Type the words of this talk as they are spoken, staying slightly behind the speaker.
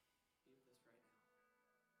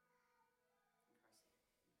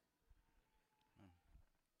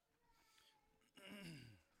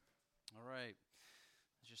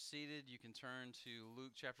seated, you can turn to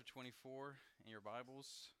Luke chapter 24 in your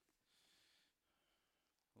Bibles.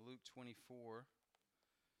 Luke 24.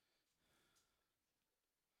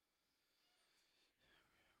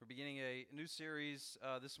 We're beginning a new series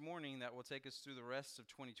this morning that will take us through the rest of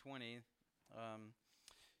 2020.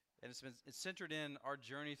 And it's centered in our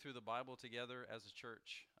journey through the Bible together as a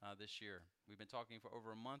church this year. We've been talking for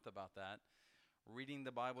over a month about that, reading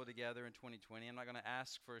the Bible together in 2020. I'm not going to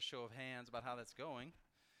ask for a show of hands about how that's going.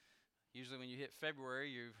 Usually when you hit February,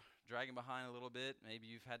 you're dragging behind a little bit. Maybe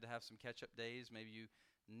you've had to have some catch-up days. Maybe you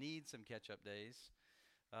need some catch-up days.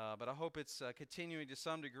 But I hope it's continuing to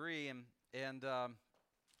some degree. And I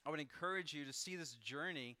would encourage you to see this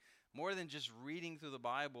journey more than just reading through the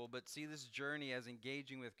Bible, but see this journey as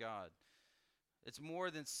engaging with God. It's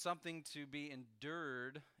more than something to be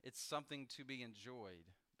endured. It's something to be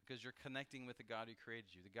enjoyed because you're connecting with the God who created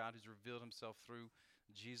you, the God who's revealed himself through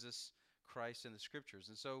Jesus Christ in the Scriptures.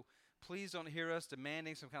 And so please don't hear us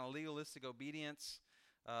demanding some kind of legalistic obedience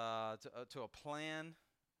to a plan.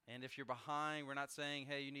 And if you're behind, we're not saying,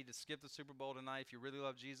 hey, you need to skip the Super Bowl tonight if you really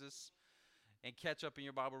love Jesus and catch up in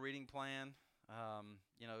your Bible reading plan.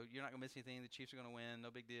 You're not going to miss anything. The Chiefs are going to win. No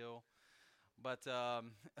big deal. But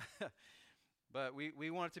but we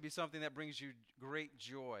want it to be something that brings you great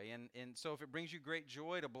joy. And so if it brings you great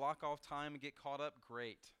joy to block off time and get caught up,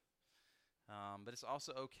 great. But it's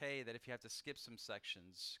also okay that if you have to skip some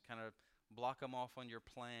sections, kind of block them off on your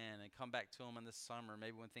plan and come back to them in the summer,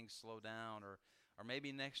 maybe when things slow down, or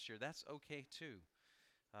maybe next year. That's okay too.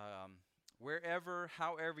 Wherever,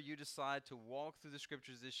 however you decide to walk through the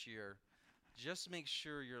Scriptures this year, just make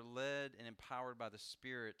sure you're led and empowered by the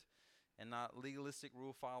Spirit and not legalistic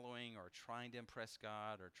rule following or trying to impress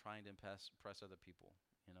God or trying to impress other people.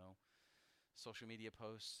 Social media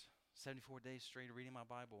posts, 74 days straight of reading my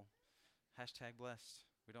Bible. #blessed.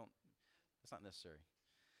 That's not necessary.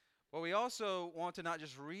 Well, we also want to not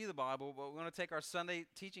just read the Bible, but we want to take our Sunday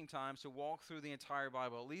teaching times to walk through the entire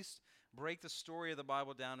Bible, at least break the story of the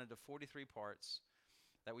Bible down into 43 parts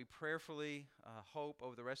that we prayerfully hope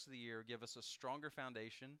over the rest of the year give us a stronger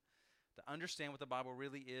foundation to understand what the Bible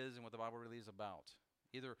really is and what the Bible really is about.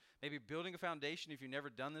 Either maybe building a foundation if you've never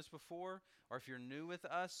done this before, or if you're new with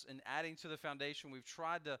us and adding to the foundation we've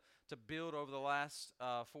tried to build over the last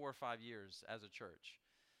 4 or 5 years as a church.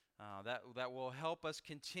 That will help us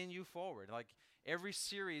continue forward. Like every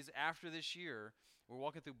series after this year, we're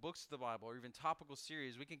walking through books of the Bible or even topical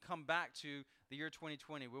series, we can come back to the year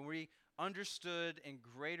 2020 when we understood in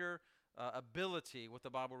greater ability what the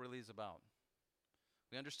Bible really is about.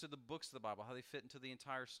 We understood the books of the Bible, how they fit into the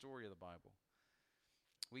entire story of the Bible.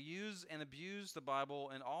 We use and abuse the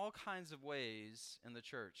Bible in all kinds of ways in the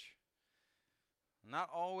church. Not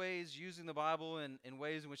always using the Bible in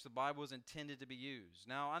ways in which the Bible is intended to be used.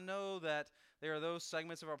 Now, I know that there are those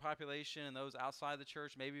segments of our population and those outside the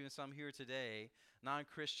church, maybe even some here today,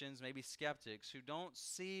 non-Christians, maybe skeptics, who don't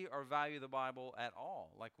see or value the Bible at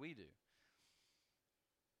all like we do.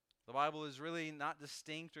 The Bible is really not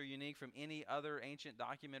distinct or unique from any other ancient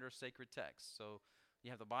document or sacred text. So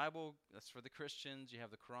you have the Bible, that's for the Christians. You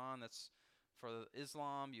have the Quran, that's for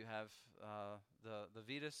Islam. You have the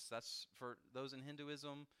Vedas, that's for those in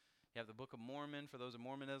Hinduism. You have the Book of Mormon for those in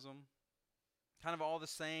Mormonism. Kind of all the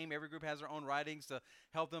same. Every group has their own writings to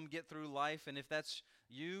help them get through life. And if that's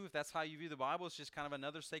you, if that's how you view the Bible, it's just kind of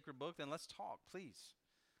another sacred book, then let's talk, please.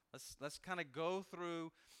 Let's kind of go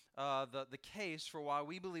through the case for why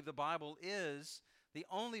we believe the Bible is the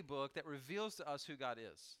only book that reveals to us who God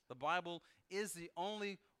is. The Bible is the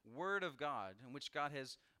only Word of God in which God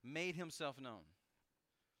has made himself known.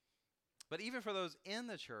 But even for those in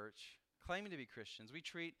the church claiming to be Christians, we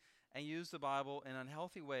treat and use the Bible in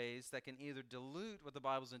unhealthy ways that can either dilute what the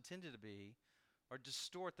Bible is intended to be or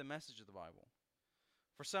distort the message of the Bible.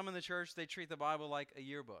 For some in the church, they treat the Bible like a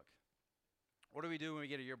yearbook. What do we do when we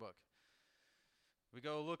get a yearbook? We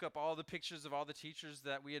go look up all the pictures of all the teachers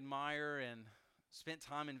that we admire and spent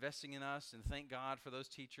time investing in us and thank God for those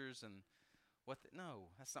teachers. And no,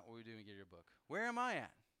 that's not what we do when we get a yearbook. Where am I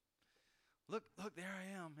at? Look, there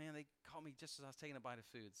I am, man. They called me just as I was taking a bite of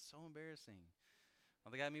food. It's so embarrassing.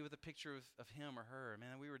 Well, they got me with a picture of him or her.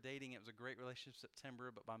 Man, we were dating. It was a great relationship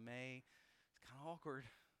September, but by May, it's kind of awkward.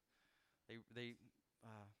 They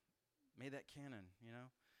made that canon,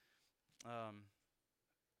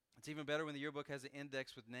 It's even better when the yearbook has an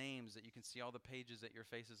index with names that you can see all the pages that your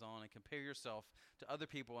face is on and compare yourself to other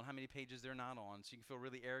people and how many pages they're not on, so you can feel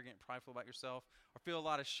really arrogant and prideful about yourself or feel a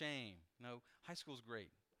lot of shame. High school's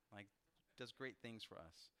great. Does great things for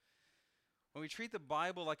us. When we treat the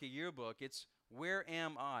Bible like a yearbook, it's where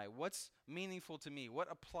am I? What's meaningful to me? What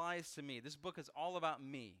applies to me? This book is all about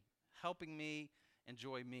me, helping me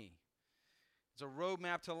enjoy me. It's a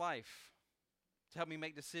roadmap to life to help me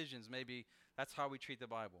make decisions. Maybe that's how we treat the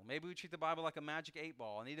Bible. Maybe we treat the Bible like a magic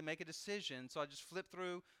 8-ball. I need to make a decision, so I just flip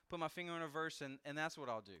through, put my finger on a verse, and that's what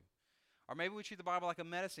I'll do. Or maybe we treat the Bible like a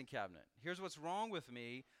medicine cabinet. Here's what's wrong with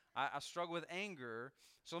me. I struggle with anger,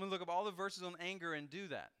 so let me look up all the verses on anger and do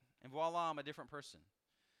that. And voila, I'm a different person.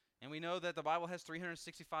 And we know that the Bible has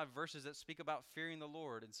 365 verses that speak about fearing the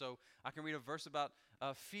Lord. And so I can read a verse about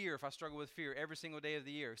fear if I struggle with fear every single day of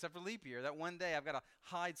the year, except for leap year. That one day I've got to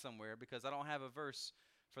hide somewhere because I don't have a verse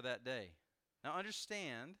for that day. Now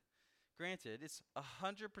understand, granted, it's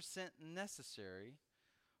 100% necessary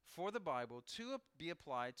for the Bible to be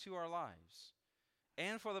applied to our lives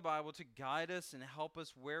and for the Bible to guide us and help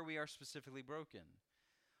us where we are specifically broken.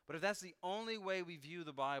 But if that's the only way we view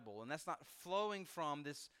the Bible, and that's not flowing from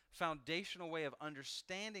this foundational way of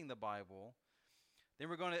understanding the Bible, then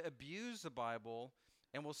we're going to abuse the Bible,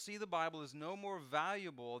 and we'll see the Bible as no more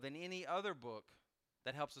valuable than any other book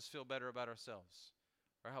that helps us feel better about ourselves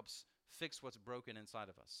or helps fix what's broken inside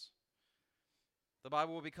of us. The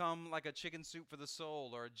Bible will become like a chicken soup for the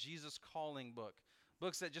soul or a Jesus calling book,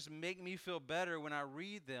 books that just make me feel better when I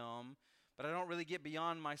read them, but I don't really get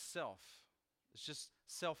beyond myself. It's just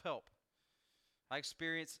self-help. I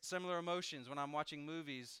experience similar emotions when I'm watching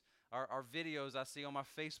movies or videos I see on my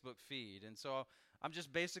Facebook feed. And so I'm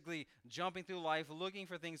just basically jumping through life looking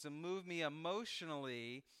for things to move me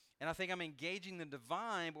emotionally, and I think I'm engaging the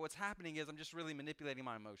divine, but what's happening is I'm just really manipulating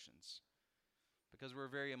my emotions because we're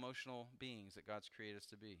very emotional beings that God's created us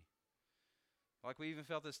to be. Like we even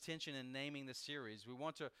felt this tension in naming the series. We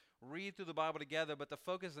want to read through the Bible together, but the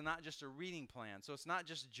focus is not just a reading plan. So it's not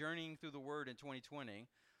just journeying through the Word in 2020,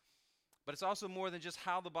 but it's also more than just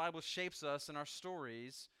how the Bible shapes us and our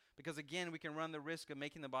stories, because again, we can run the risk of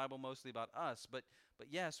making the Bible mostly about us. But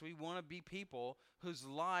yes, we want to be people whose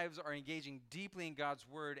lives are engaging deeply in God's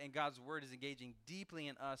Word, and God's Word is engaging deeply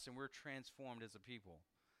in us, and we're transformed as a people.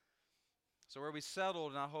 So where we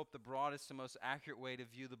settled, and I hope the broadest and most accurate way to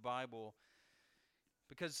view the Bible,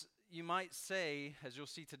 because you might say, as you'll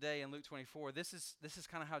see today in Luke 24, this is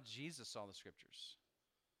kind of how Jesus saw the Scriptures.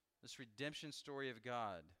 This redemption story of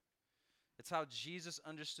God. It's how Jesus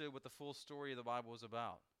understood what the full story of the Bible was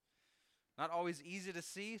about. Not always easy to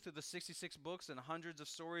see through the 66 books and hundreds of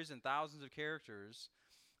stories and thousands of characters.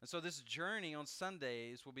 And so this journey on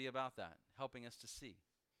Sundays will be about that, helping us to see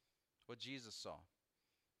what Jesus saw.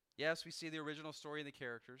 Yes, we see the original story and the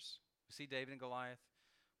characters. We see David and Goliath.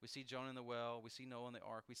 We see Jonah in the well. We see Noah in the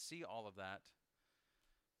ark. We see all of that.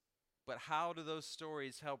 But how do those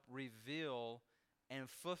stories help reveal and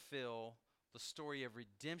fulfill the story of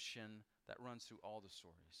redemption that runs through all the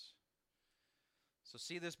stories? So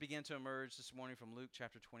see this begin to emerge this morning from Luke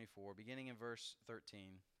chapter 24, beginning in verse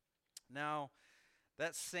 13. Now,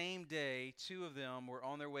 that same day, 2 of them were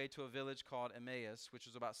on their way to a village called Emmaus, which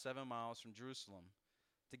was about 7 miles from Jerusalem.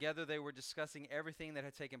 Together they were discussing everything that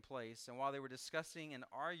had taken place, and while they were discussing and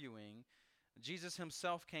arguing, Jesus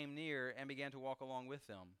himself came near and began to walk along with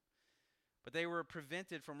them. But they were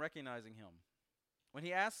prevented from recognizing him. When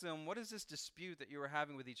he asked them, "What is this dispute that you were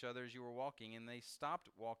having with each other as you were walking?" And they stopped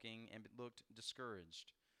walking and looked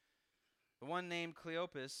discouraged. The one named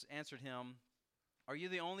Cleopas answered him, "Are you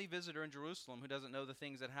the only visitor in Jerusalem who doesn't know the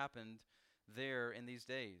things that happened there in these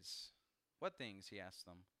days?" "What things?" he asked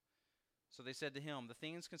them. So they said to him, "The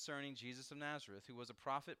things concerning Jesus of Nazareth, who was a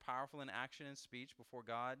prophet, powerful in action and speech before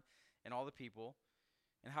God and all the people,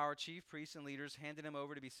 and how our chief priests and leaders handed him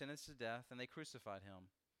over to be sentenced to death, and they crucified him.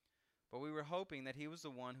 But we were hoping that he was the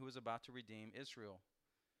one who was about to redeem Israel.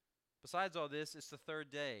 Besides all this, it's the 3rd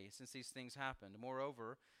day since these things happened.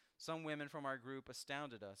 Moreover, some women from our group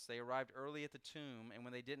astounded us. They arrived early at the tomb, and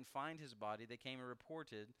when they didn't find his body, they came and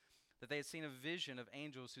reported that they had seen a vision of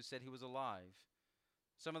angels who said he was alive.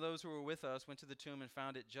 Some of those who were with us went to the tomb and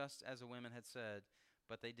found it just as the women had said,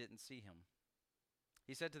 but they didn't see him."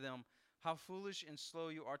 He said to them, "How foolish and slow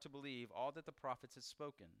you are to believe all that the prophets had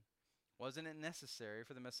spoken. Wasn't it necessary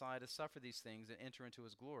for the Messiah to suffer these things and enter into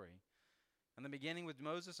his glory? And then beginning with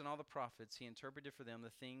Moses and all the prophets, he interpreted for them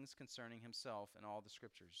the things concerning himself in all the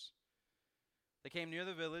Scriptures." They came near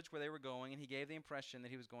the village where they were going, and he gave the impression that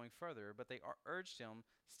he was going further, but they urged him,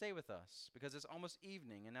 "Stay with us, because it's almost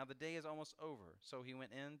evening, and now the day is almost over." So he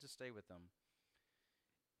went in to stay with them.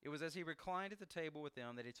 It was as he reclined at the table with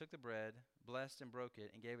them that he took the bread, blessed and broke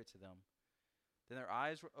it, and gave it to them. Then their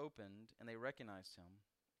eyes were opened, and they recognized him,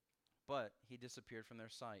 but he disappeared from their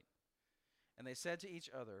sight. And they said to each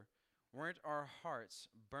other, "Weren't our hearts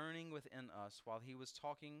burning within us while he was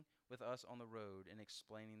talking with us on the road and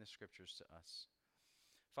explaining the Scriptures to us?"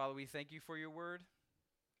 Father, we thank you for your word.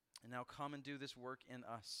 And now come and do this work in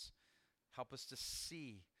us. Help us to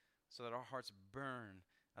see so that our hearts burn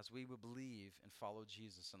as we would believe and follow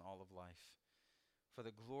Jesus in all of life. For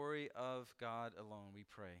the glory of God alone, we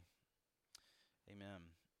pray.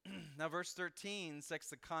 Amen. Now, verse 13 sets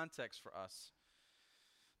the context for us.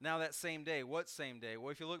 Now that same day. What same day? Well,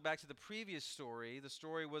 if you look back to the previous story, the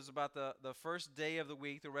story was about the first day of the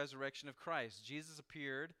week, the resurrection of Christ. Jesus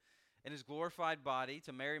appeared in his glorified body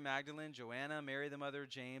to Mary Magdalene, Joanna, Mary the mother of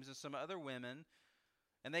James, and some other women,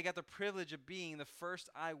 and they got the privilege of being the first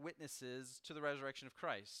eyewitnesses to the resurrection of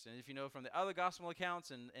Christ. And if you know from the other gospel accounts,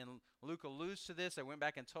 and Luke alludes to this, they went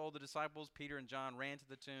back and told the disciples, Peter and John ran to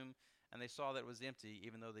the tomb, and they saw that it was empty,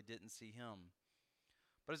 even though they didn't see him.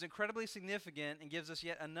 But it's incredibly significant and gives us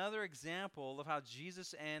yet another example of how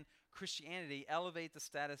Jesus and Christianity elevate the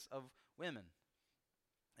status of women.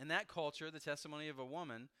 In that culture, the testimony of a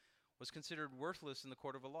woman was considered worthless in the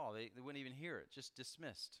court of law. They wouldn't even hear it, just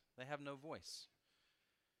dismissed. They have no voice.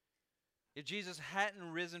 If Jesus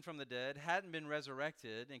hadn't risen from the dead, hadn't been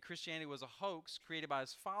resurrected, and Christianity was a hoax created by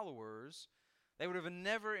his followers, they would have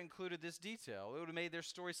never included this detail. It would have made their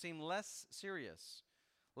story seem less serious,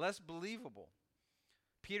 less believable.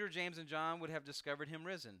 Peter, James, and John would have discovered him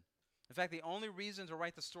risen. In fact, the only reason to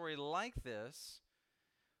write the story like this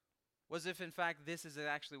was if, in fact, this is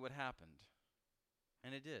actually what happened.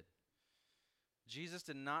 And it did. Jesus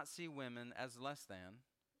did not see women as less than,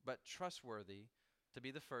 but trustworthy to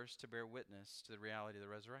be the first to bear witness to the reality of the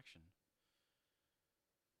resurrection.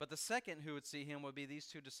 But the second who would see him would be these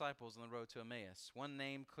two disciples on the road to Emmaus, one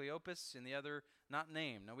named Cleopas and the other not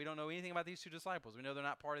named. Now, we don't know anything about these two disciples. We know they're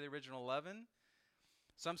not part of the original 11.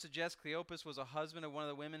 Some suggest Cleopas was a husband of one of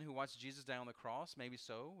the women who watched Jesus die on the cross. Maybe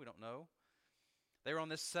so. We don't know. They were on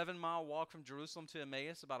this 7-mile walk from Jerusalem to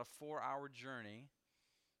Emmaus, about a 4-hour journey.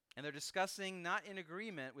 And they're discussing, not in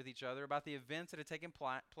agreement with each other, about the events that had taken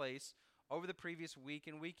place over the previous week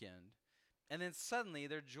and weekend. And then suddenly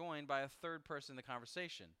they're joined by a third person in the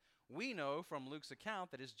conversation. We know from Luke's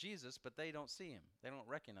account that it's Jesus, but they don't see him. They don't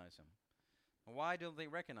recognize him. And why don't they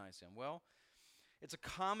recognize him? Well, it's a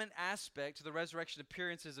common aspect to the resurrection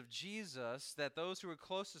appearances of Jesus that those who were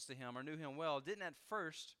closest to him or knew him well didn't at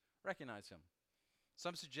first recognize him.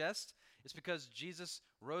 Some suggest it's because Jesus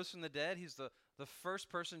rose from the dead. He's the first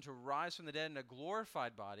person to rise from the dead in a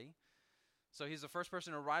glorified body. So he's the first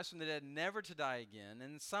person to rise from the dead, never to die again.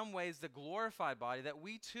 And in some ways, the glorified body that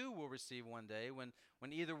we too will receive one day when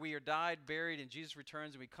either we are died, buried, and Jesus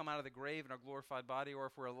returns and we come out of the grave in our glorified body, or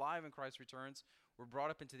if we're alive and Christ returns, we're brought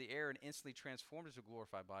up into the air and instantly transformed into a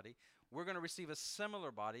glorified body. We're going to receive a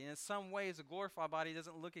similar body. And in some ways, a glorified body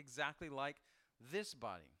doesn't look exactly like this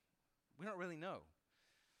body. We don't really know.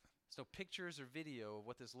 There's no pictures or video of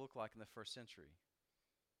what this looked like in the first century.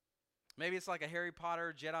 Maybe it's like a Harry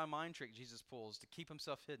Potter Jedi mind trick Jesus pulls to keep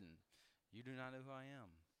himself hidden. You do not know who I am.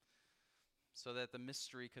 So that the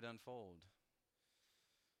mystery could unfold.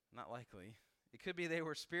 Not likely. It could be they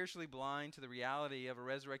were spiritually blind to the reality of a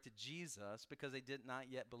resurrected Jesus because they did not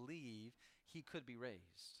yet believe he could be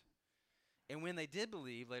raised. And when they did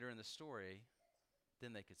believe later in the story,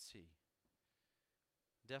 then they could see.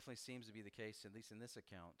 Definitely seems to be the case, at least in this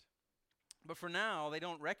account. But for now, they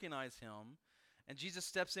don't recognize him. And Jesus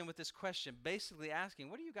steps in with this question, basically asking,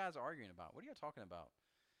 what are you guys arguing about? What are you talking about?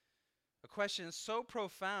 A question so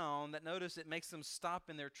profound that, notice, it makes them stop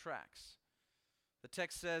in their tracks. The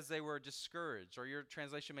text says they were discouraged, or your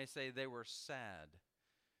translation may say they were sad.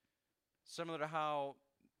 Similar to how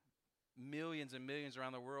millions and millions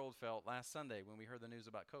around the world felt last Sunday when we heard the news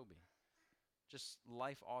about Kobe. Just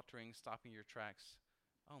life-altering, stopping your tracks.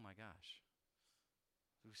 Oh my gosh.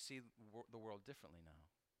 We see the world differently now.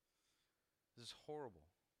 This is horrible.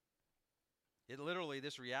 It literally,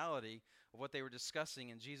 this reality of what they were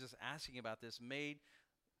discussing and Jesus asking about this made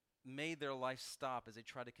their life stop as they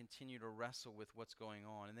try to continue to wrestle with what's going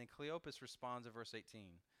on. And then Cleopas responds in verse 18,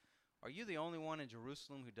 are you the only one in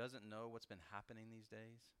Jerusalem who doesn't know what's been happening these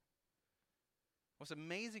days? What's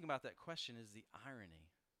amazing about that question is the irony.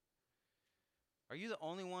 Are you the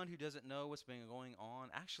only one who doesn't know what's been going on?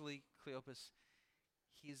 Actually, Cleopas,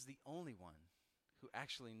 he is the only one who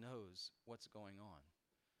actually knows what's going on.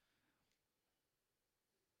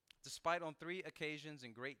 Despite on 3 occasions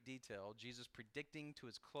in great detail, Jesus predicting to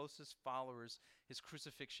his closest followers his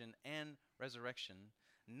crucifixion and resurrection,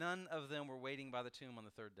 none of them were waiting by the tomb on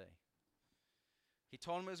the 3rd day. He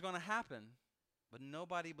told them it was going to happen, but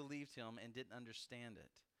nobody believed him and didn't understand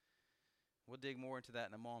it. We'll dig more into that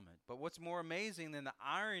in a moment. But what's more amazing than the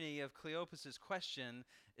irony of Cleopas' question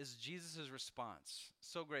is Jesus' response.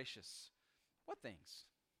 So gracious. What things?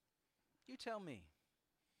 You tell me.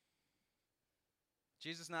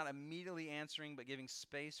 Jesus not immediately answering, but giving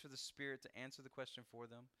space for the Spirit to answer the question for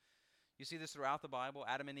them. You see this throughout the Bible.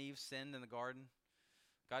 Adam and Eve sinned in the garden.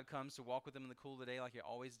 God comes to walk with them in the cool of the day like he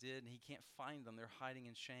always did, and he can't find them. They're hiding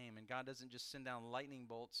in shame. And God doesn't just send down lightning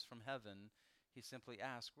bolts from heaven. He simply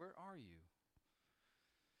asks, "Where are you?"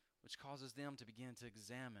 Which causes them to begin to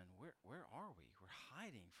examine, where are we? We're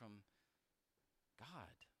hiding from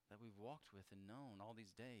God that we've walked with and known all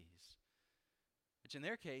these days. Which in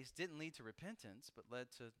their case didn't lead to repentance, but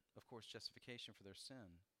led to, of course, justification for their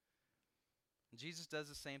sin. And Jesus does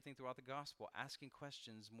the same thing throughout the gospel, asking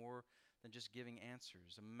questions more than just giving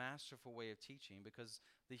answers. A masterful way of teaching, because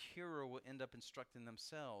the hearer will end up instructing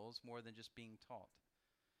themselves more than just being taught.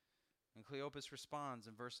 And Cleopas responds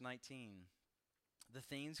in verse 19, "The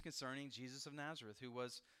things concerning Jesus of Nazareth, who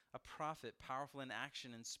was a prophet, powerful in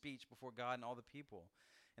action and speech before God and all the people,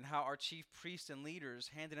 and how our chief priests and leaders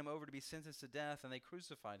handed him over to be sentenced to death, and they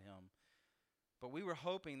crucified him. But we were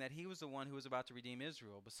hoping that he was the one who was about to redeem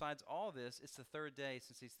Israel. Besides all this, it's the third day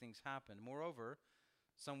since these things happened. Moreover,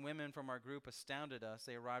 some women from our group astounded us.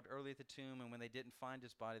 They arrived early at the tomb, and when they didn't find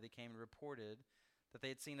his body, they came and reported that they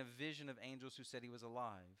had seen a vision of angels who said he was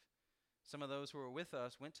alive. Some of those who were with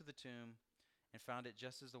us went to the tomb and found it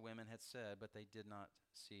just as the women had said, but they did not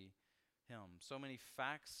see him." So many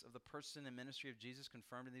facts of the person and ministry of Jesus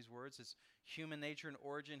confirmed in these words: his human nature and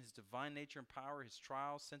origin, his divine nature and power, his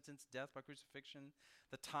trial, sentence, death by crucifixion,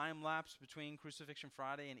 the time lapse between Crucifixion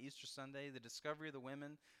Friday and Easter Sunday, the discovery of the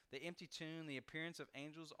women, the empty tomb, the appearance of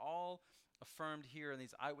angels, all affirmed here in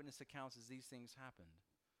these eyewitness accounts as these things happened.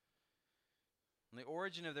 And the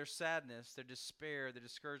origin of their sadness, their despair, their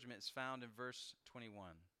discouragement is found in verse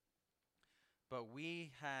 21. "But we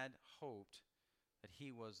had hoped that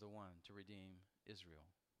he was the one to redeem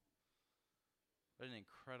Israel." What an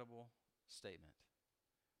incredible statement.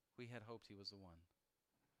 We had hoped he was the one.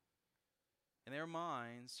 In their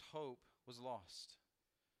minds, hope was lost,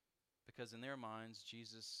 because in their minds,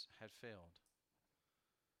 Jesus had failed.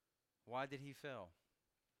 Why did he fail?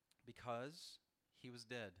 Because he was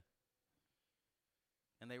dead,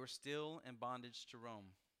 and they were still in bondage to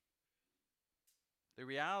Rome. The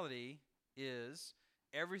reality is,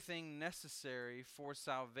 everything necessary for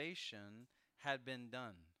salvation had been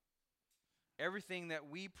done. Everything that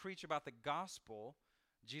we preach about the gospel,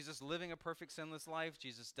 Jesus living a perfect sinless life,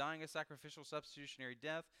 Jesus dying a sacrificial substitutionary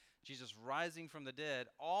death, Jesus rising from the dead,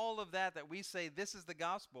 all of that we say this is the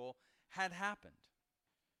gospel had happened.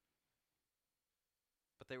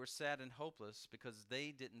 But they were sad and hopeless because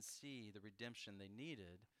they didn't see the redemption they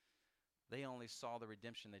needed. They only saw the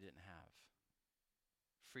redemption they didn't have: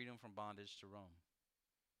 freedom from bondage to Rome.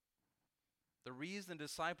 The reason the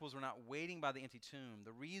disciples were not waiting by the empty tomb,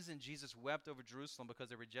 the reason Jesus wept over Jerusalem because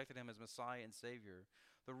they rejected him as Messiah and Savior,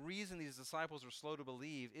 the reason these disciples were slow to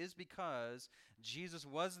believe is because Jesus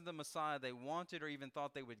wasn't the Messiah they wanted or even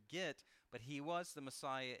thought they would get, but he was the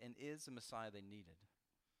Messiah and is the Messiah they needed.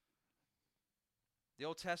 The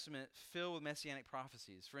Old Testament filled with messianic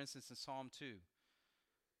prophecies. For instance, in Psalm 2,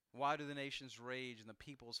 "Why do the nations rage and the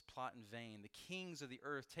peoples plot in vain? The kings of the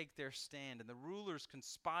earth take their stand, and the rulers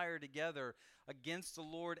conspire together against the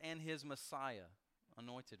Lord and his Messiah,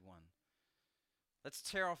 anointed one. Let's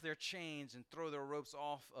tear off their chains and throw their ropes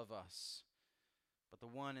off of us." But the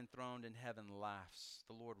one enthroned in heaven laughs.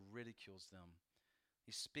 The Lord ridicules them.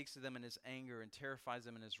 He speaks to them in his anger and terrifies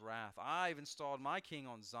them in his wrath. "I've installed my king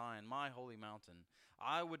on Zion, my holy mountain.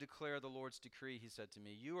 I would declare the Lord's decree," he said to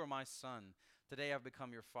me. "You are my son. Today I've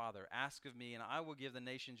become your father. Ask of me, and I will give the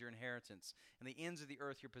nations your inheritance, and the ends of the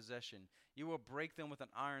earth your possession. You will break them with an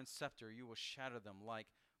iron scepter. You will shatter them like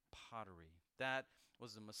pottery." That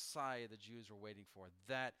was the Messiah the Jews were waiting for.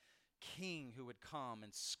 That king who would come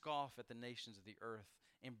and scoff at the nations of the earth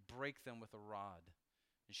and break them with a rod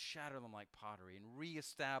and shatter them like pottery and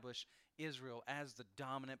reestablish Israel as the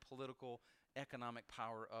dominant political, economic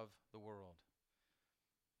power of the world.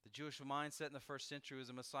 The Jewish mindset in the first century was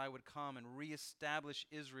the Messiah would come and reestablish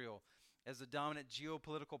Israel as the dominant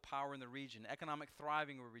geopolitical power in the region. Economic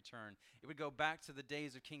thriving would return. It would go back to the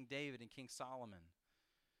days of King David and King Solomon.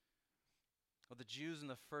 What the Jews in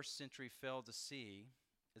the first century failed to see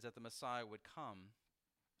is that the Messiah would come,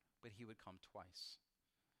 but he would come twice.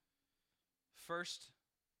 First,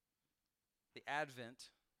 the advent,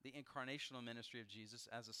 the incarnational ministry of Jesus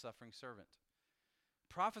as a suffering servant.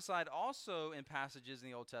 Prophesied also in passages in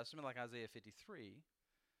the Old Testament, like Isaiah 53,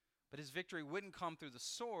 but his victory wouldn't come through the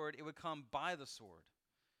sword, it would come by the sword,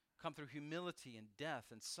 come through humility and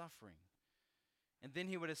death and suffering. And then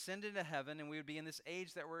he would ascend into heaven, and we would be in this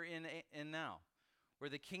age that we're in now, where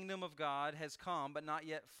the kingdom of God has come, but not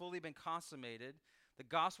yet fully been consummated. The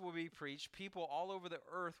gospel will be preached. People all over the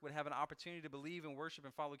earth would have an opportunity to believe and worship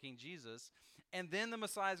and follow King Jesus. And then the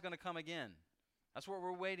Messiah is going to come again. That's what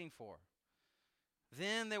we're waiting for.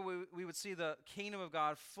 Then we would see the kingdom of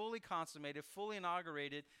God fully consummated, fully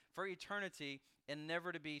inaugurated for eternity, and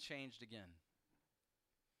never to be changed again.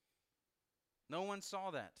 No one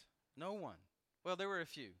saw that. No one. Well, there were a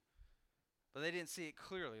few, but they didn't see it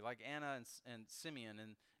clearly, like Anna and Simeon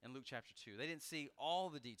in Luke chapter 2. They didn't see all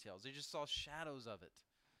the details. They just saw shadows of it.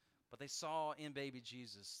 But they saw in baby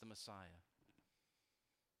Jesus the Messiah.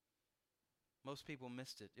 Most people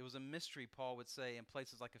missed it. It was a mystery, Paul would say, in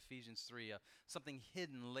places like Ephesians 3, something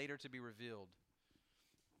hidden later to be revealed.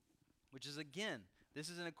 Which is, again, this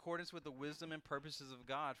is in accordance with the wisdom and purposes of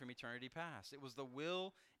God from eternity past. It was the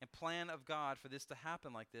will and plan of God for this to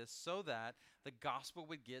happen like this so that the gospel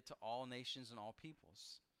would get to all nations and all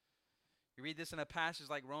peoples. You read this in a passage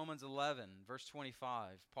like Romans 11, verse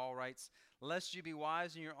 25. Paul writes, "Lest you be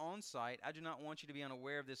wise in your own sight, I do not want you to be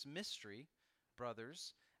unaware of this mystery,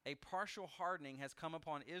 brothers. A partial hardening has come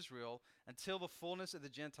upon Israel until the fullness of the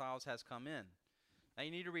Gentiles has come in." Now,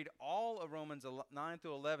 you need to read all of Romans 9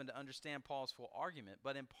 through 11 to understand Paul's full argument,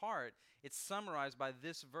 but in part, it's summarized by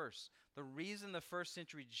this verse. The reason the first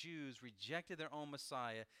century Jews rejected their own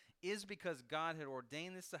Messiah is because God had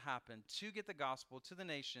ordained this to happen to get the gospel to the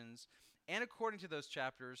nations, and according to those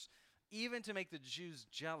chapters, even to make the Jews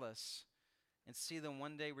jealous and see them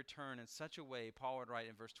one day return in such a way, Paul would write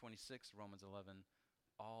in verse 26 of Romans 11,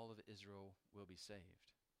 all of Israel will be saved.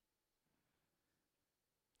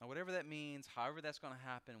 Now, whatever that means, however that's going to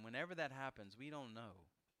happen, whenever that happens, we don't know.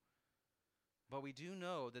 But we do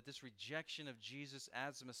know that this rejection of Jesus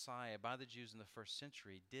as the Messiah by the Jews in the first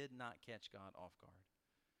century did not catch God off guard,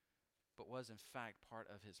 but was in fact part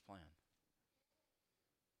of his plan.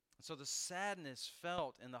 And so the sadness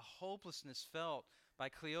felt and the hopelessness felt by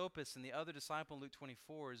Cleopas and the other disciple in Luke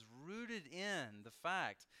 24 is rooted in the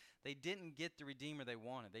fact they didn't get the Redeemer they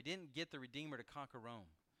wanted. They didn't get the Redeemer to conquer Rome.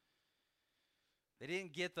 They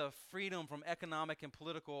didn't get the freedom from economic and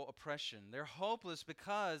political oppression. They're hopeless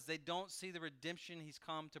because they don't see the redemption he's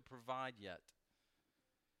come to provide yet.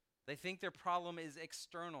 They think their problem is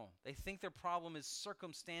external. They think their problem is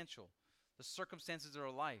circumstantial, the circumstances of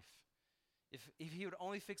their life. If he would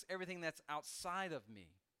only fix everything that's outside of me,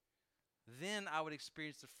 then I would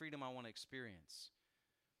experience the freedom I want to experience.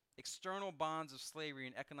 External bonds of slavery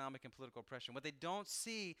and economic and political oppression. What they don't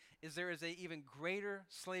see is there is an even greater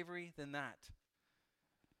slavery than that.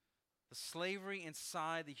 The slavery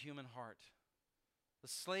inside the human heart. The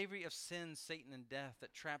slavery of sin, Satan, and death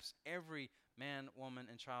that traps every man, woman,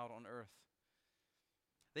 and child on earth.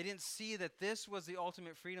 They didn't see that this was the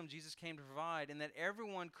ultimate freedom Jesus came to provide and that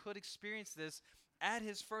everyone could experience this at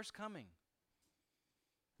his first coming.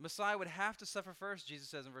 Messiah would have to suffer first, Jesus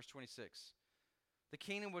says in verse 26. The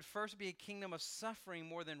kingdom would first be a kingdom of suffering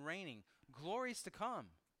more than reigning. Glory is to come.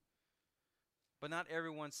 But not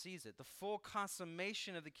everyone sees it. The full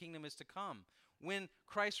consummation of the kingdom is to come when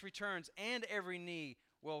Christ returns and every knee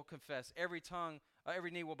will confess, every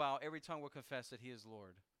knee will bow, every tongue will confess that he is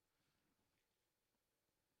Lord.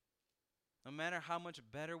 No matter how much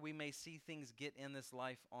better we may see things get in this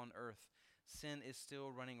life on earth, sin is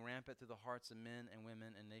still running rampant through the hearts of men and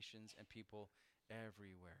women and nations and people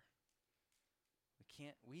everywhere.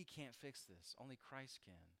 We can't fix this. Only Christ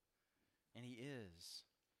can. And he is.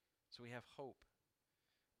 So we have hope.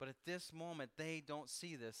 But at this moment, they don't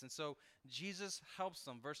see this. And so Jesus helps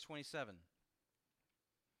them. Verse 27.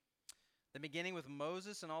 The beginning with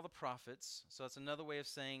Moses and all the prophets. So that's another way of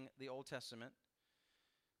saying the Old Testament.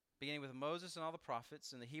 Beginning with Moses and all the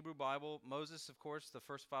prophets. In the Hebrew Bible, Moses, of course, the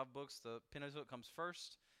first 5 books, the Pentateuch comes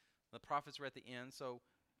first. The prophets were at the end. So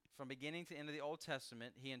from beginning to end of the Old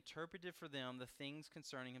Testament, he interpreted for them the things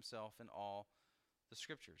concerning himself in all the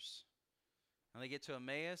scriptures. And they get to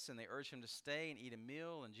Emmaus and they urge him to stay and eat a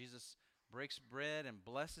meal. And Jesus breaks bread and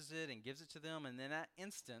blesses it and gives it to them. And in that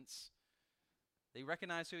instance, they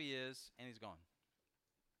recognize who he is and he's gone.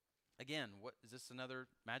 Again, what is this, another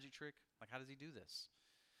magic trick? Like, how does he do this?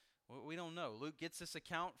 Well, we don't know. Luke gets this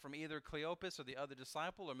account from either Cleopas or the other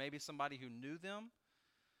disciple or maybe somebody who knew them.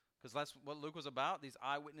 Because that's what Luke was about, these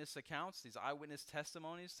eyewitness accounts, these eyewitness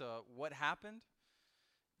testimonies to what happened.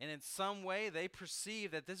 And in some way, they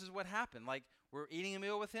perceive that this is what happened. Like, we're eating a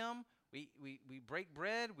meal with him, we break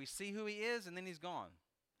bread, we see who he is, and then he's gone.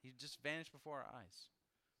 He just vanished before our eyes.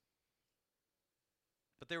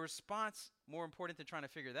 But their response, more important than trying to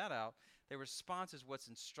figure that out, their response is what's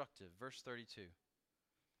instructive. Verse 32.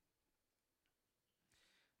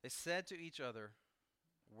 They said to each other,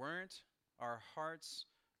 "Weren't our hearts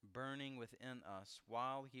burning within us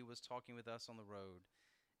while he was talking with us on the road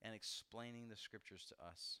and explaining the scriptures to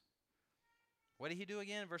us?" What did he do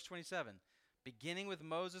again? Verse 27. Beginning with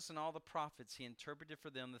Moses and all the prophets, he interpreted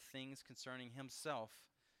for them the things concerning himself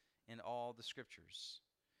in all the scriptures.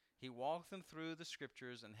 He walked them through the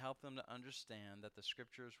scriptures and helped them to understand that the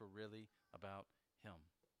scriptures were really about him.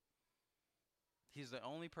 He's the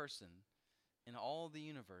only person in all the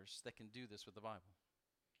universe that can do this with the Bible.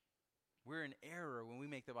 We're in error when we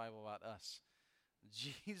make the Bible about us.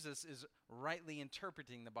 Jesus is rightly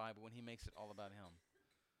interpreting the Bible when he makes it all about him.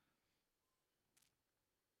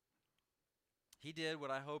 He did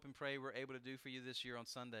what I hope and pray we're able to do for you this year on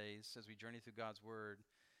Sundays as we journey through God's Word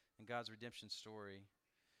and God's redemption story.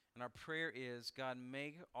 And our prayer is, God,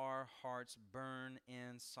 make our hearts burn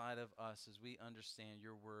inside of us as we understand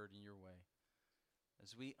your Word and your way,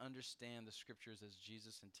 as we understand the Scriptures as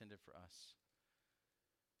Jesus intended for us.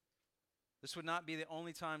 This would not be the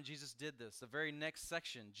only time Jesus did this. The very next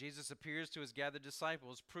section, Jesus appears to his gathered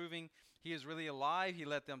disciples, proving he is really alive. He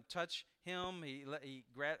let them touch him. Hey,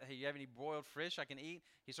 you have any boiled fish I can eat?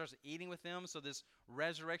 He starts eating with them. So this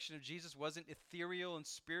resurrection of Jesus wasn't ethereal and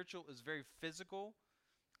spiritual. It was very physical.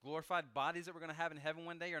 Glorified bodies that we're going to have in heaven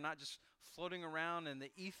one day are not just floating around in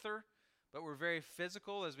the ether, but we're very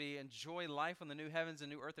physical as we enjoy life on the new heavens and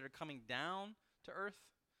new earth that are coming down to earth.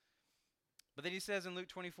 But then he says in Luke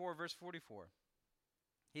 24, verse 44,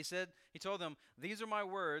 he told them, "These are my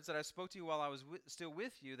words that I spoke to you while I was still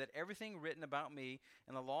with you, that everything written about me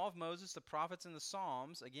in the law of Moses, the prophets, and the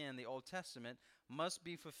Psalms," again, the Old Testament, "must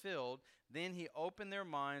be fulfilled." Then he opened their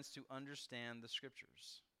minds to understand the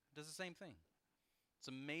scriptures. It does the same thing. It's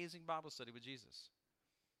amazing Bible study with Jesus.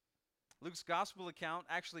 Luke's gospel account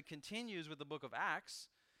actually continues with the book of Acts.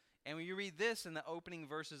 And when you read this in the opening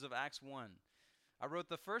verses of Acts 1, I wrote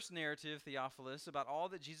the first narrative, Theophilus, about all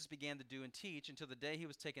that Jesus began to do and teach until the day he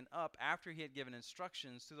was taken up, after he had given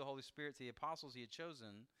instructions through the Holy Spirit to the apostles he had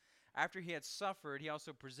chosen. After he had suffered, he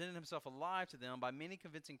also presented himself alive to them by many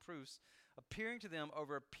convincing proofs, appearing to them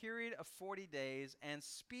over a period of 40 days and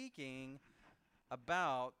speaking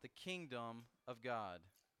about the kingdom of God.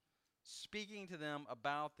 Speaking to them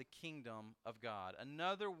about the kingdom of God.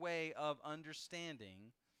 Another way of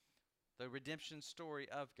understanding the redemption story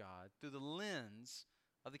of God through the lens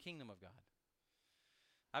of the kingdom of God.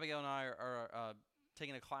 Abigail and I are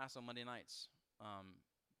taking a class on Monday nights,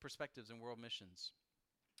 Perspectives in World Missions.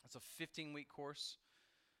 It's a 15-week course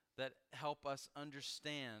that help us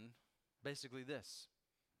understand basically this: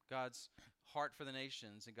 God's heart for the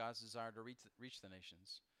nations and God's desire to reach the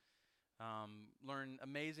nations. Learn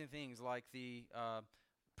amazing things like the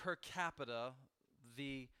per capita,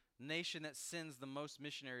 the nation that sends the most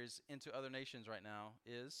missionaries into other nations right now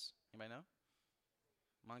is, anybody know?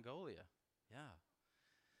 Mongolia.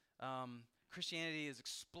 Yeah. Christianity is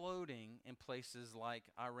exploding in places like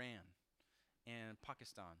Iran and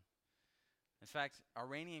Pakistan. In fact,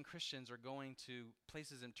 Iranian Christians are going to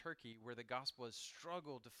places in Turkey where the gospel has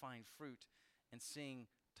struggled to find fruit and seeing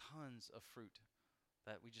tons of fruit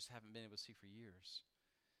that we just haven't been able to see for years.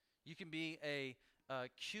 You can be a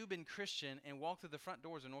Cuban Christian and walk through the front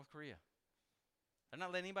doors of North Korea. They're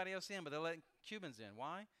not letting anybody else in, but they're letting Cubans in.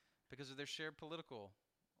 Why? Because of their shared political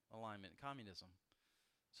alignment, communism.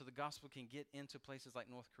 So the gospel can get into places like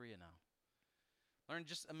North Korea now. Learn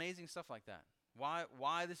just amazing stuff like that.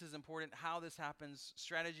 Why this is important, how this happens,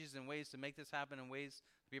 strategies and ways to make this happen, and ways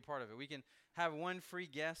to be a part of it. We can have one free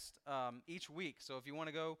guest each week. So if you want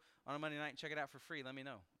to go on a Monday night and check it out for free, let me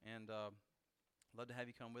know. And love to have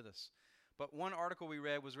you come with us. But one article we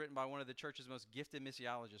read was written by one of the church's most gifted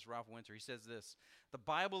missiologists, Ralph Winter. He says this: "The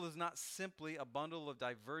Bible is not simply a bundle of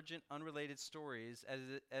divergent, unrelated stories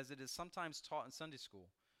as it is sometimes taught in Sunday school.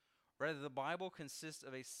 Rather, the Bible consists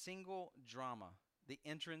of a single drama, the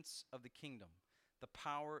entrance of the kingdom, the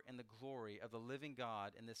power and the glory of the living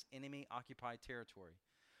God in this enemy-occupied territory.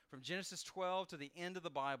 From Genesis 12 to the end of the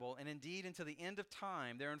Bible, and indeed until the end of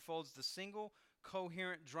time, there unfolds the single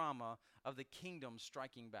coherent drama of the kingdom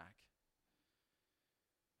striking back.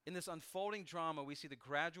 In this unfolding drama, we see the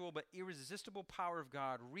gradual but irresistible power of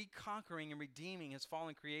God reconquering and redeeming his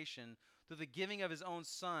fallen creation through the giving of his own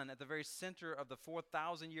Son at the very center of the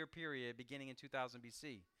 4,000-year period beginning in 2000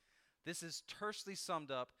 BC. This is tersely summed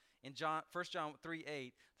up in 1 John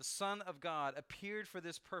 3:8. The Son of God appeared for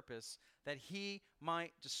this purpose, that he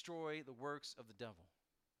might destroy the works of the devil."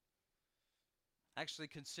 Actually,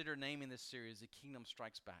 consider naming this series "The Kingdom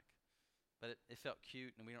Strikes Back." But it felt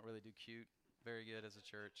cute, and we don't really do cute very good as a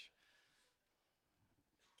church.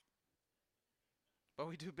 But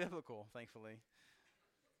we do biblical, thankfully.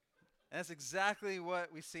 And that's exactly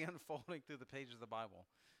what we see unfolding through the pages of the Bible,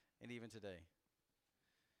 and even today.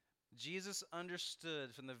 Jesus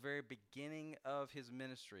understood from the very beginning of his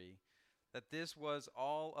ministry that this was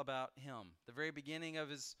all about him. The very beginning of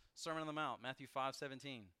his Sermon on the Mount, Matthew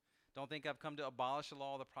 5:17. "Don't think I've come to abolish the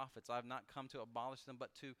law of the prophets. I have not come to abolish them,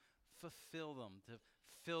 but to fulfill them, to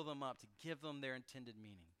fill them up, to give them their intended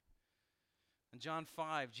meaning. In John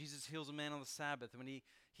 5, Jesus heals a man on the Sabbath. When he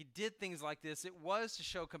did things like this, it was to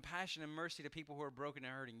show compassion and mercy to people who are broken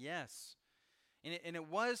and hurting, yes. And it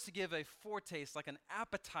was to give a foretaste, like an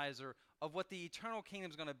appetizer of what the eternal kingdom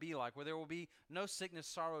is going to be like, where there will be no sickness,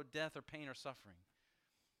 sorrow, death, or pain or suffering.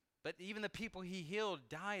 But even the people he healed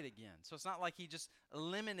died again. So it's not like he just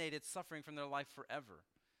eliminated suffering from their life forever.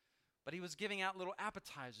 But he was giving out little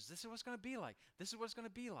appetizers. This is what it's going to be like. This is what it's going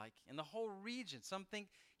to be like. In the whole region, some think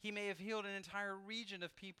he may have healed an entire region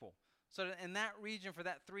of people. So that in that region for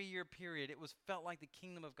that 3-year period, it was felt like the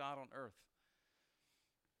kingdom of God on earth.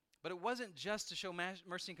 But it wasn't just to show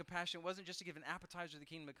mercy and compassion. It wasn't just to give an appetizer to the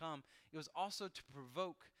kingdom to come. It was also to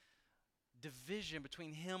provoke division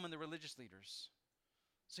between him and the religious leaders.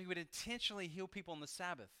 So he would intentionally heal people on the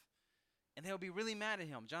Sabbath. And they would be really mad at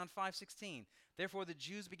him. John 5:16. Therefore the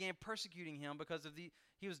Jews began persecuting him because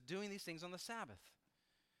he was doing these things on the Sabbath.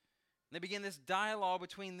 And they began this dialogue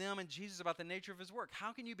between them and Jesus about the nature of his work.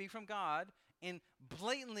 How can you be from God and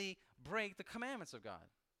blatantly break the commandments of God?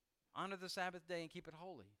 Honor the Sabbath day and keep it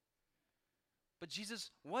holy. But Jesus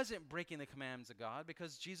wasn't breaking the commandments of God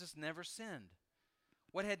because Jesus never sinned.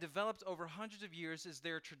 What had developed over hundreds of years is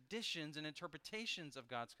their traditions and interpretations of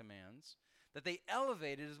God's commands that they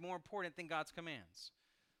elevated as more important than God's commands.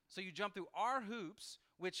 So you jump through our hoops,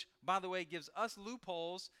 which, by the way, gives us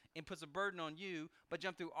loopholes and puts a burden on you, but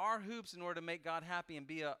jump through our hoops in order to make God happy and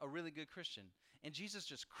be a really good Christian. And Jesus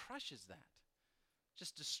just crushes that,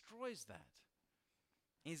 just destroys that.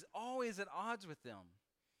 He's always at odds with them.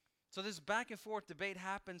 So this back and forth debate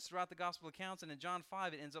happens throughout the gospel accounts, and in John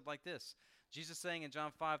 5 it ends up like this. Jesus saying in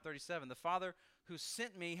John 5:37, the Father who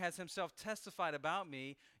sent me has himself testified about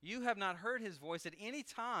me. You have not heard his voice at any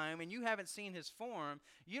time, and you haven't seen his form.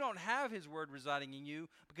 You don't have his word residing in you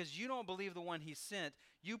because you don't believe the one he sent.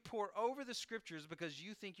 You pore over the scriptures because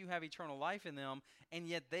you think you have eternal life in them, and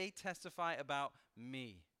yet they testify about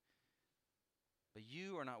me. But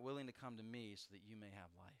you are not willing to come to me so that you may have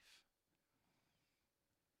life.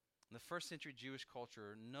 In the first century Jewish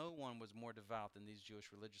culture, no one was more devout than these Jewish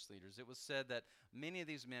religious leaders. It was said that many of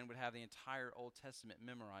these men would have the entire Old Testament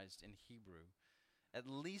memorized in Hebrew, at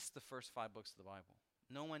least the first 5 books of the Bible.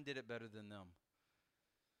 No one did it better than them.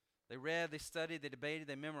 They read, they studied, they debated,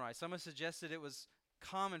 they memorized. Some have suggested it was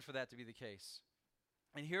common for that to be the case.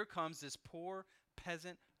 And here comes this poor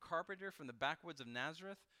peasant carpenter from the backwoods of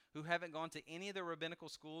Nazareth who haven't gone to any of the rabbinical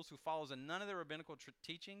schools, who follows in none of the rabbinical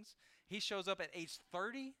teachings. He shows up at age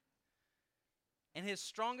 30. And his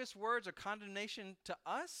strongest words are condemnation to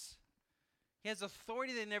us. He has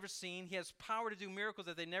authority they've never seen. He has power to do miracles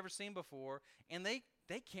that they've never seen before. And they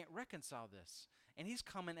can't reconcile this. And he's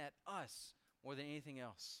coming at us more than anything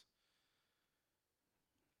else.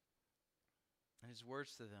 And his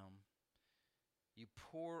words to them, you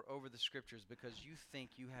pore over the scriptures because you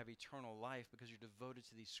think you have eternal life because you're devoted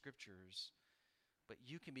to these scriptures. But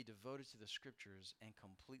you can be devoted to the scriptures and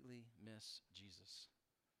completely miss Jesus.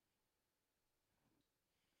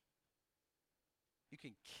 You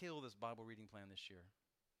can kill this Bible reading plan this year.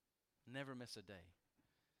 Never miss a day.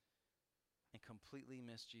 And completely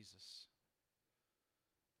miss Jesus.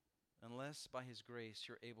 Unless by his grace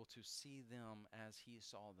you're able to see them as he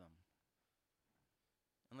saw them.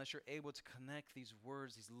 Unless you're able to connect these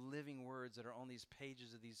words, these living words that are on these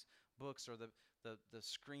pages of these books or the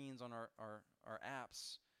screens on our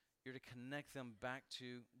apps, you're to connect them back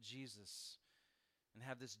to Jesus. And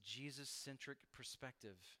have this Jesus-centric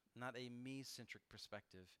perspective, not a me-centric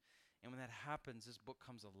perspective. And when that happens, this book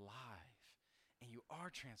comes alive. And you are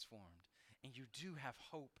transformed. And you do have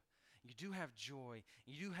hope. You do have joy.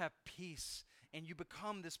 You do have peace. And you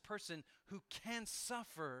become this person who can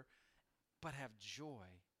suffer but have joy.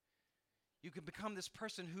 You can become this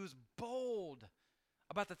person who's bold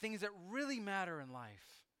about the things that really matter in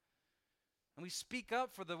life. And we speak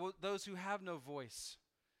up for those who have no voice.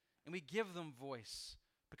 And we give them voice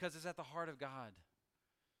because it's at the heart of God.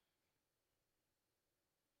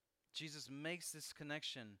 Jesus makes this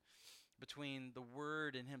connection between the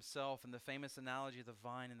Word and himself and the famous analogy of the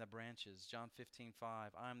vine and the branches. John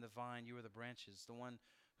 15:5, I am the vine, you are the branches. The one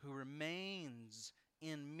who remains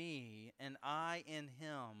in me and I in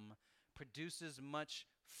him produces much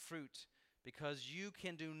fruit because you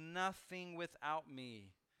can do nothing without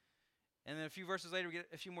me. And then a few verses later we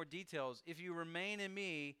get a few more details. If you remain in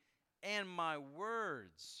me, and my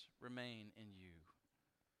words remain in you.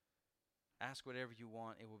 Ask whatever you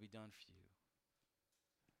want, it will be done for you.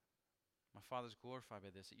 My Father is glorified by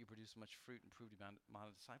this, that you produce much fruit and prove to be my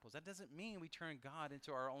disciples. That doesn't mean we turn God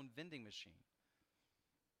into our own vending machine.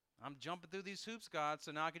 I'm jumping through these hoops, God,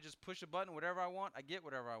 so now I can just push a button, whatever I want, I get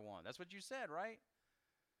whatever I want. That's what you said, right?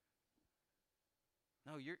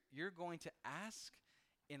 No, you're going to ask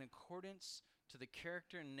in accordance to the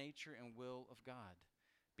character and nature and will of God,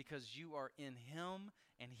 because you are in him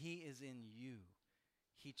and he is in you.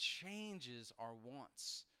 He changes our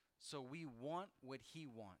wants, so we want what he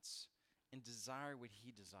wants and desire what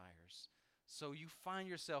he desires. So you find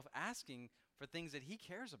yourself asking for things that he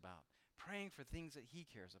cares about, praying for things that he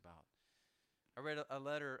cares about. I read a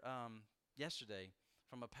letter yesterday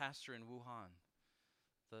from a pastor in Wuhan,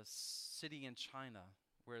 the city in China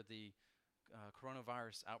where the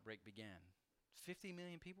coronavirus outbreak began. 50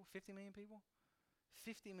 million people? 50 million people?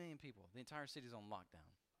 50 million people. The entire city's on lockdown.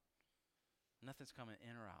 Nothing's coming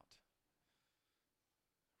in or out.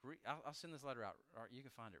 I'll send this letter out. Or you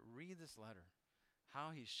can find it. Read this letter. How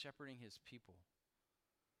he's shepherding his people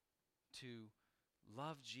to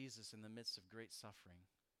love Jesus in the midst of great suffering.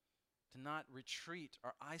 To not retreat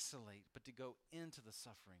or isolate, but to go into the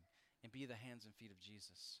suffering and be the hands and feet of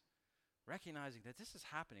Jesus. Recognizing that this is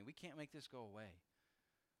happening. We can't make this go away.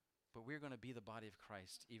 But we're going to be the body of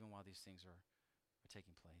Christ even while these things are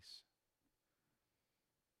taking place.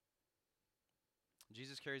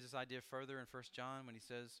 Jesus carries this idea further in 1 John when he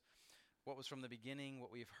says, what was from the beginning,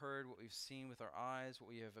 what we have heard, what we've seen with our eyes, what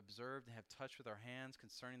we have observed and have touched with our hands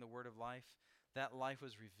concerning the word of life. That life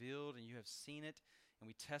was revealed and you have seen it, and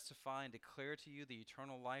we testify and declare to you the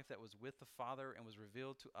eternal life that was with the Father and was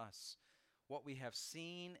revealed to us. What we have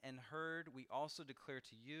seen and heard, we also declare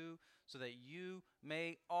to you, so that you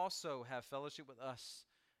may also have fellowship with us.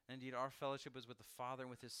 And indeed, our fellowship is with the Father and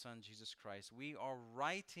with his Son, Jesus Christ. We are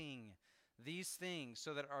writing these things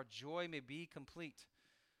so that our joy may be complete.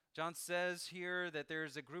 John says here that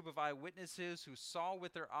there's a group of eyewitnesses who saw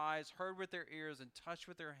with their eyes, heard with their ears, and touched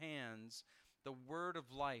with their hands the word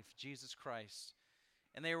of life, Jesus Christ.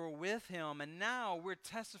 And they were with him, and now we're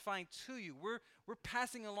testifying to you. We're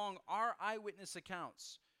passing along our eyewitness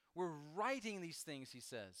accounts. We're writing these things, he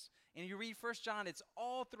says. And you read 1 John, it's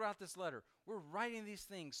all throughout this letter. We're writing these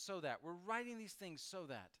things so that. We're writing these things so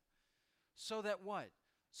that. So that what?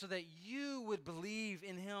 So that you would believe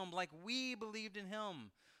in him like we believed in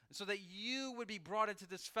him. So that you would be brought into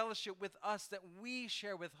this fellowship with us that we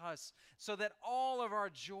share with us. So that all of our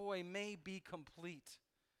joy may be complete.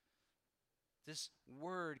 This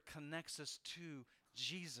word connects us to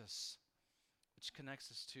Jesus, which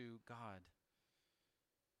connects us to God.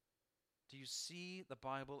 Do you see the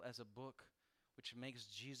Bible as a book which makes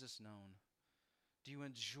Jesus known? Do you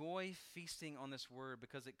enjoy feasting on this word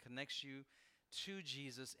because it connects you to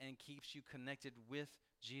Jesus and keeps you connected with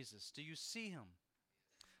Jesus? Do you see him?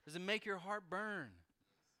 Does it make your heart burn?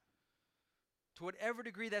 To whatever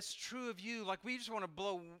degree that's true of you, like we just want to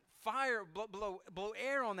blow fire, blow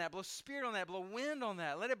air on that, blow spirit on that, blow wind on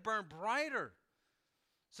that. Let it burn brighter.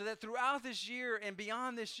 So that throughout this year and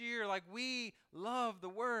beyond this year, like we love the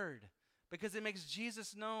word because it makes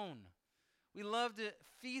Jesus known. We love to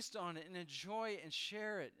feast on it and enjoy it and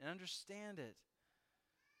share it and understand it.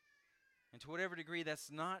 And to whatever degree that's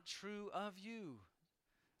not true of you,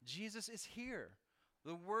 Jesus is here.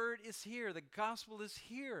 The word is here. The gospel is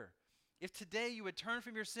here. If today you would turn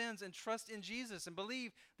from your sins and trust in Jesus and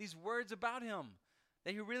believe these words about him,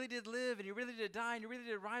 that he really did live and he really did die and he really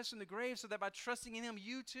did rise from the grave, so that by trusting in him,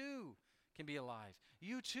 you too can be alive.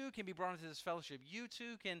 You too can be brought into this fellowship. You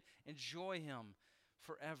too can enjoy him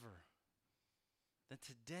forever. Then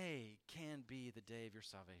today can be the day of your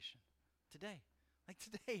salvation. Today. Like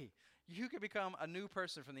today, you can become a new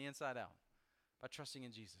person from the inside out by trusting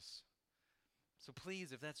in Jesus. So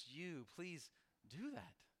please, if that's you, please do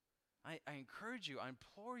that. I encourage you, I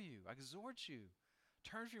implore you, I exhort you.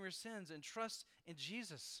 Turn from your sins and trust in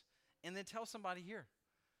Jesus. And then tell somebody here.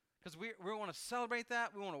 Because we want to celebrate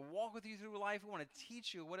that. We want to walk with you through life. We want to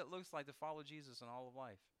teach you what it looks like to follow Jesus in all of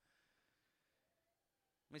life.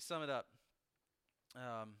 Let me sum it up.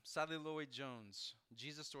 Sally Lloyd Jones,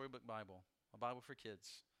 Jesus Storybook Bible, a Bible for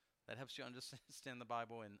kids that helps you understand the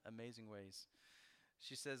Bible in amazing ways.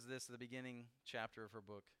 She says this at the beginning chapter of her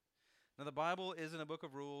book. Now, the Bible isn't a book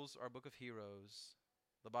of rules or a book of heroes.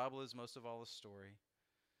 The Bible is most of all a story.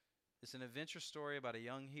 It's an adventure story about a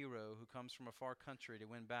young hero who comes from a far country to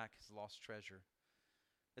win back his lost treasure.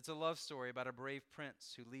 It's a love story about a brave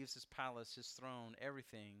prince who leaves his palace, his throne,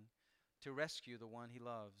 everything, to rescue the one he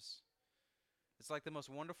loves. It's like the most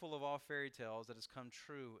wonderful of all fairy tales that has come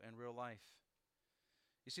true in real life.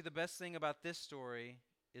 You see, the best thing about this story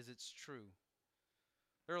is it's true.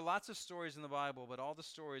 There are lots of stories in the Bible, but all the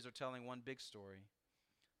stories are telling one big story.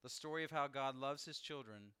 The story of how God loves his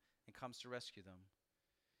children and comes to rescue them.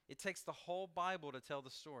 It takes the whole Bible to tell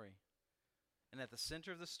the story. And at the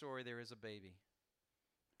center of the story, there is a baby.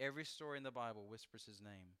 Every story in the Bible whispers his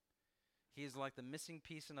name. He is like the missing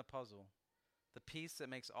piece in a puzzle, the piece that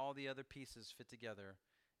makes all the other pieces fit together,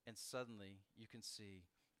 and suddenly you can see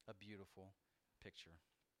a beautiful picture.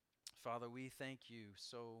 Father, we thank you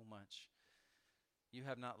so much. You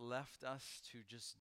have not left us to just